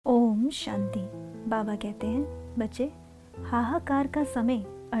शांति। बाबा कहते हैं, बच्चे, हाहाकार का समय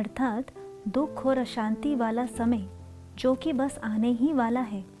अर्थात दुख और अशांति वाला समय जो कि बस आने ही वाला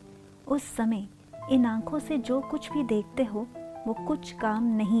है, उस समय इन आँखों से जो कुछ भी देखते हो वो कुछ काम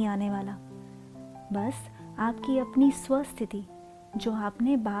नहीं आने वाला। बस आपकी अपनी स्वस्थिति जो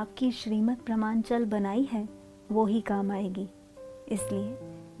आपने बाप की श्रीमत प्रमाणचल बनाई है वो ही काम आएगी। इसलिए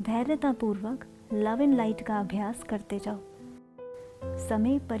धैर्यतापूर्वक लव एंड लाइट का अभ्यास करते जाओ।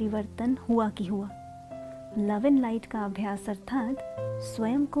 समय परिवर्तन हुआ कि हुआ। लव एंड लाइट का अभ्यास अर्थात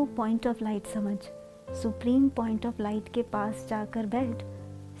स्वयं को पॉइंट ऑफ लाइट समझ, सुप्रीम पॉइंट ऑफ लाइट के पास जाकर बैठ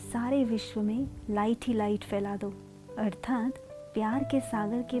सारे विश्व में लाइट ही लाइट फैला दो। अर्थात प्यार के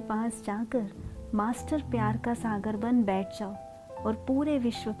सागर के पास जाकर मास्टर प्यार का सागर बन बैठ जाओ और पूरे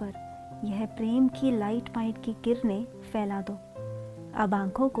विश्व पर यह प्रेम की लाइट माइट की किरणें फैला दो। अब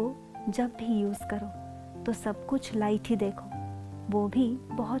आँखों को जब भी यूज़ करो तो सब कुछ लाइट ही देखो, वो भी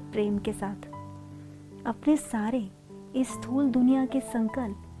बहुत प्रेम के साथ। अपने सारे इस स्थूल दुनिया के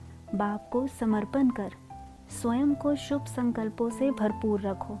संकल्प बाप को समर्पण कर स्वयं को शुभ संकल्पों से भरपूर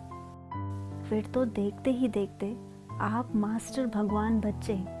रखो। फिर तो देखते ही देखते आप मास्टर भगवान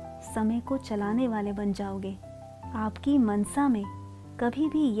बच्चे समय को चलाने वाले बन जाओगे। आपकी मनसा में कभी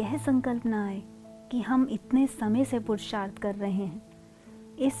भी यह संकल्प ना आए कि हम इतने समय से पुरुषार्थ कर रहे हैं।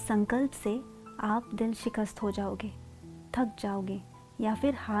 इस संकल्प से आप दिल शिकस्त हो जाओगे, थक जाओगे या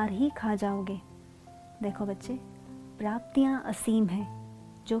फिर हार ही खा जाओगे। देखो बच्चे, प्राप्तियाँ असीम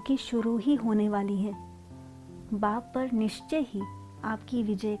हैं जो कि शुरू ही होने वाली हैं। बाप पर निश्चय ही आपकी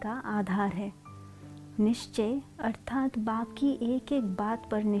विजय का आधार है। निश्चय अर्थात बाप की एक एक बात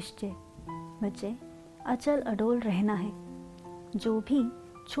पर निश्चय। बच्चे, अचल अडोल रहना है। जो भी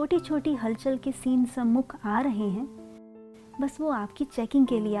छोटी छोटी हलचल के सीन सम्मुख आ रहे हैं बस वो आपकी चेकिंग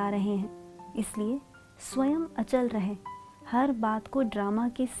के लिए आ रहे हैं। इसलिए स्वयं अचल रहे। हर बात को ड्रामा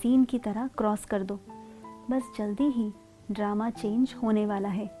के सीन की तरह क्रॉस कर दो। बस जल्दी ही ड्रामा चेंज होने वाला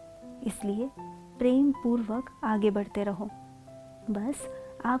है। इसलिए प्रेम पूर्वक आगे बढ़ते रहो। बस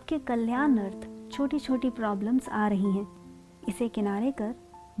आपके कल्याणार्थ छोटी छोटी प्रॉब्लम्स आ रही हैं, इसे किनारे कर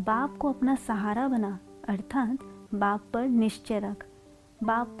बाप को अपना सहारा बना। अर्थात बाप पर निश्चय रख,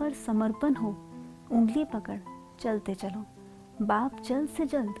 बाप पर समर्पण हो, उंगली पकड़ चलते चलो। बाप जल्द से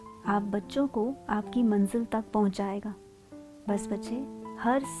जल्द आप बच्चों को आपकी मंजिल तक पहुंचाएगा। बस बच्चे,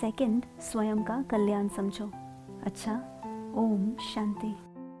 हर सेकंड स्वयं का कल्याण समझो। अच्छा, ओम शांति।